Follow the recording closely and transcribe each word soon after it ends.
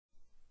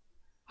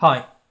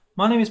Hi,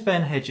 my name is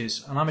Ben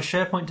Hedges and I'm a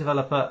SharePoint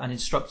developer and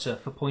instructor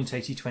for Point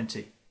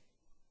 8020.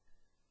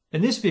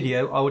 In this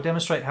video I will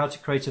demonstrate how to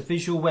create a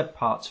visual web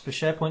part for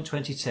SharePoint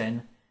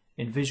 2010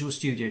 in Visual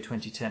Studio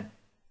 2010.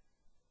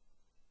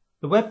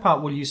 The web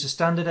part will use the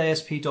standard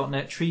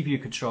ASP.NET Tree View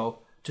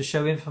control to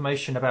show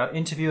information about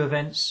interview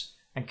events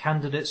and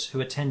candidates who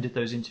attended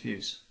those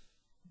interviews.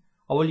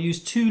 I will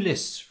use two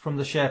lists from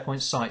the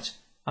SharePoint site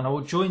and I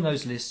will join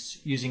those lists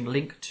using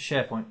link to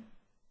SharePoint.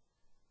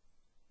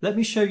 Let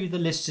me show you the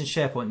lists in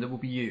SharePoint that will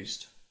be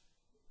used.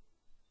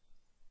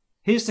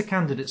 Here's the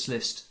candidates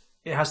list.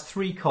 It has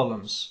three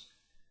columns: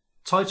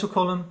 title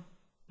column,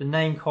 the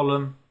name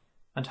column,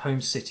 and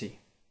home city.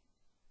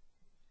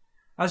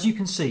 As you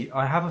can see,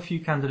 I have a few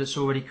candidates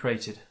already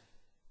created.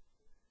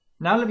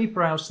 Now let me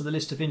browse to the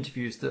list of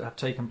interviews that have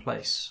taken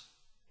place.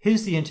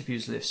 Here's the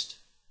interviews list.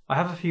 I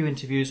have a few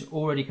interviews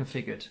already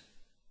configured.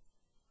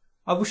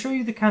 I will show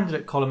you the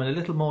candidate column in a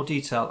little more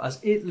detail as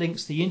it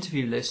links the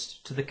interview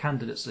list to the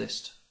candidates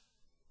list.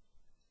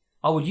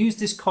 I will use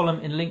this column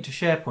in link to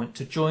SharePoint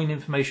to join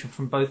information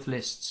from both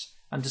lists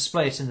and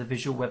display it in the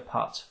visual web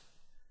part.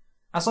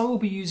 As I will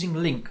be using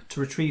link to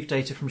retrieve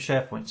data from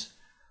SharePoint,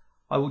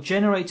 I will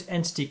generate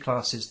entity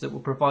classes that will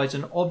provide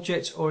an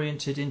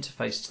object-oriented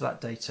interface to that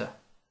data.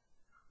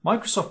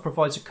 Microsoft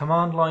provides a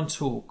command line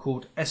tool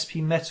called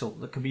SP-Metal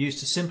that can be used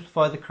to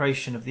simplify the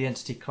creation of the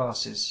entity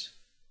classes.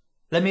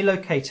 Let me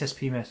locate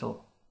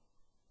SP-Metal.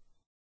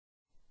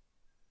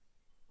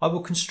 I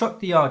will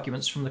construct the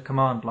arguments from the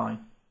command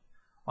line.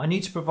 I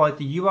need to provide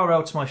the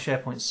URL to my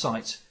SharePoint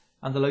site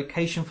and the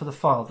location for the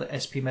file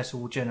that SP-Metal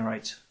will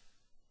generate.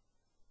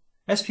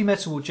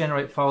 SP-Metal will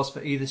generate files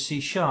for either C#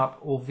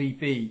 or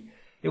VB.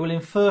 It will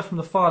infer from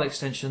the file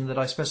extension that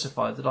I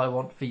specify that I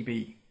want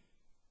VB.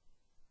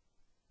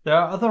 There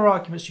are other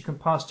arguments you can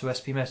pass to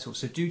SP-Metal,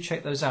 so do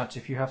check those out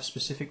if you have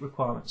specific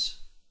requirements.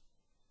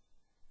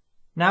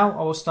 Now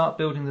I will start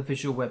building the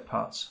visual web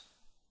parts.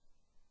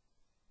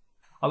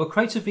 I will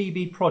create a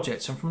VB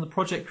project, and from the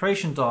project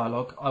creation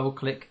dialog I will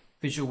click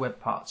Visual Web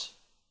Part.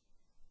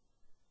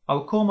 I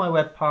will call my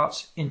web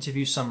part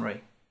Interview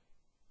Summary.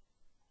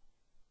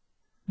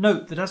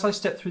 Note that as I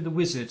step through the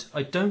wizard,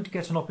 I don't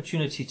get an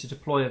opportunity to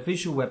deploy a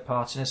visual web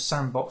part in a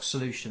sandbox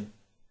solution.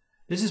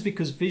 This is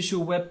because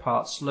visual web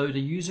parts load a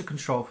user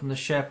control from the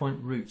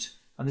SharePoint root,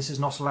 and this is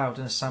not allowed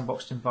in a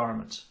sandboxed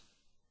environment.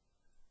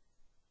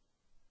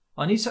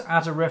 I need to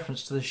add a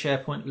reference to the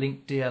SharePoint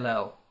link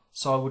DLL,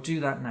 so I will do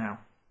that now.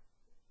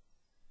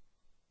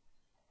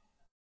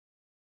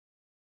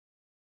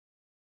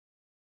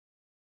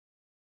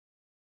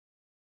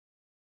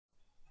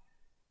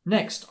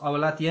 Next, I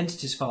will add the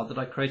entities file that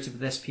I created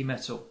with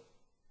SP-Metal.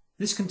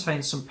 This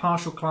contains some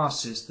partial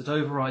classes that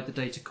override the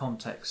data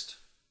context.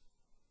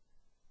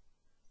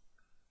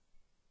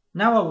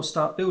 Now I will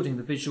start building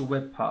the visual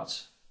web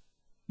part.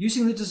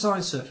 Using the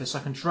design surface,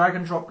 I can drag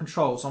and drop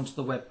controls onto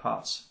the web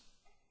parts.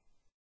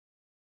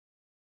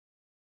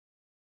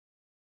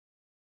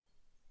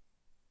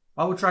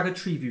 I will drag a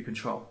tree view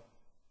control.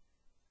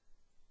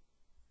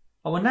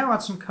 I will now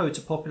add some code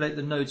to populate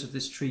the nodes of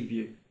this tree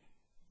view.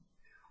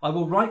 I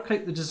will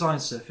right-click the design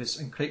surface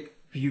and click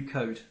View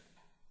Code.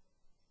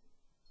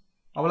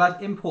 I will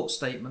add import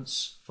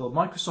statements for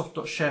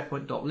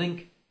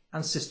Microsoft.SharePoint.link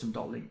and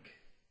System.link.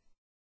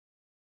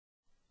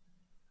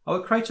 I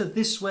will create a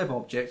ThisWeb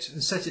object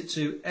and set it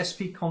to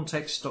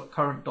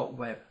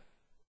spcontext.current.web.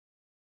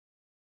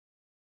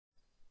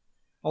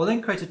 I will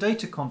then create a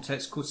data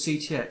context called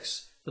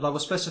CTX that I will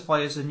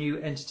specify as a new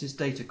entities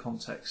data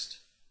context.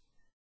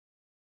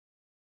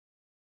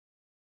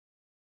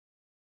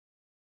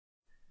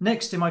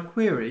 Next, in my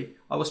query,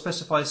 I will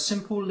specify a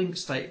simple link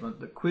statement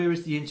that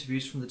queries the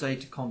interviews from the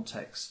data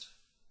context.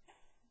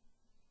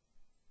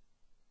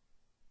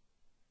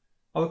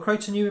 I will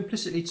create a new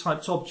implicitly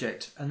typed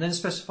object and then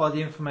specify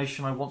the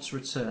information I want to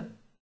return.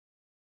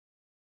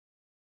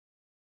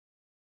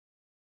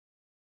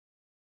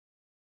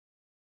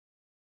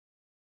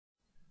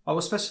 I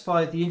will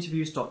specify the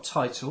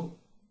interviews.title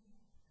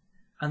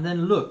and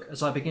then look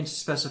as I begin to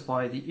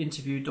specify the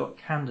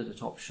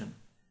interview.candidate option.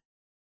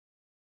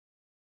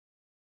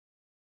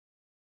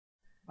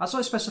 As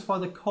I specify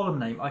the column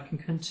name, I can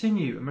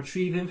continue and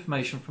retrieve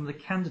information from the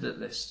candidate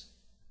list.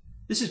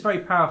 This is very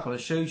powerful and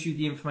shows you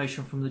the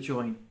information from the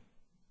join.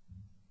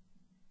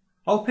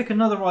 I'll pick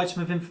another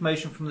item of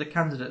information from the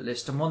candidate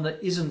list and one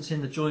that isn't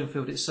in the join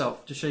field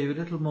itself to show you a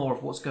little more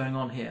of what's going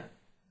on here.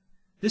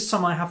 This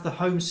time I have the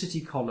home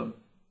city column.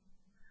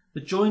 The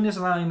join is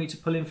allowing me to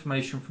pull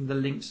information from the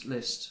linked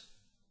list.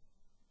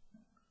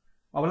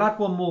 I will add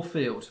one more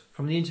field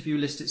from the interview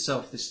list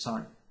itself this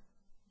time.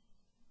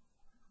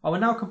 I will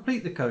now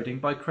complete the coding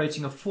by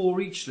creating a for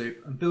each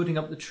loop and building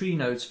up the tree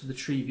nodes for the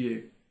tree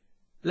view.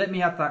 Let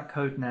me add that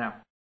code now.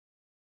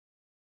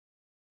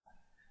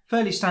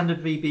 Fairly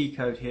standard VB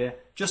code here,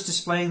 just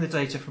displaying the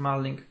data from our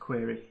link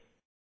query.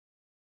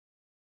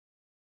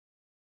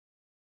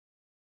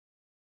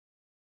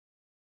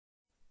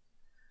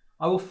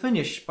 I will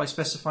finish by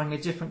specifying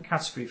a different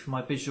category for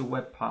my visual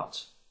web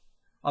part.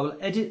 I will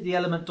edit the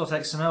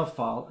element.xml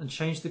file and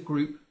change the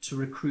group to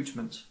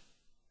recruitment.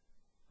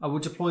 I will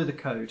deploy the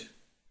code.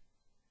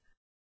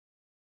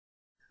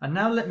 And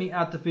now let me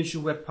add the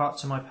visual web part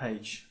to my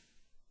page.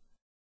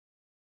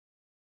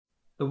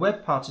 The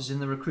web part is in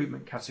the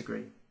recruitment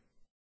category.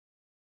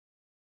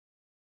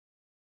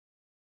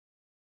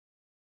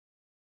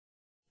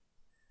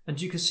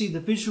 And you can see the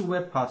visual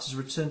web part has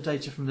returned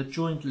data from the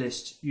joined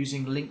list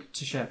using link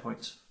to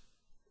SharePoint.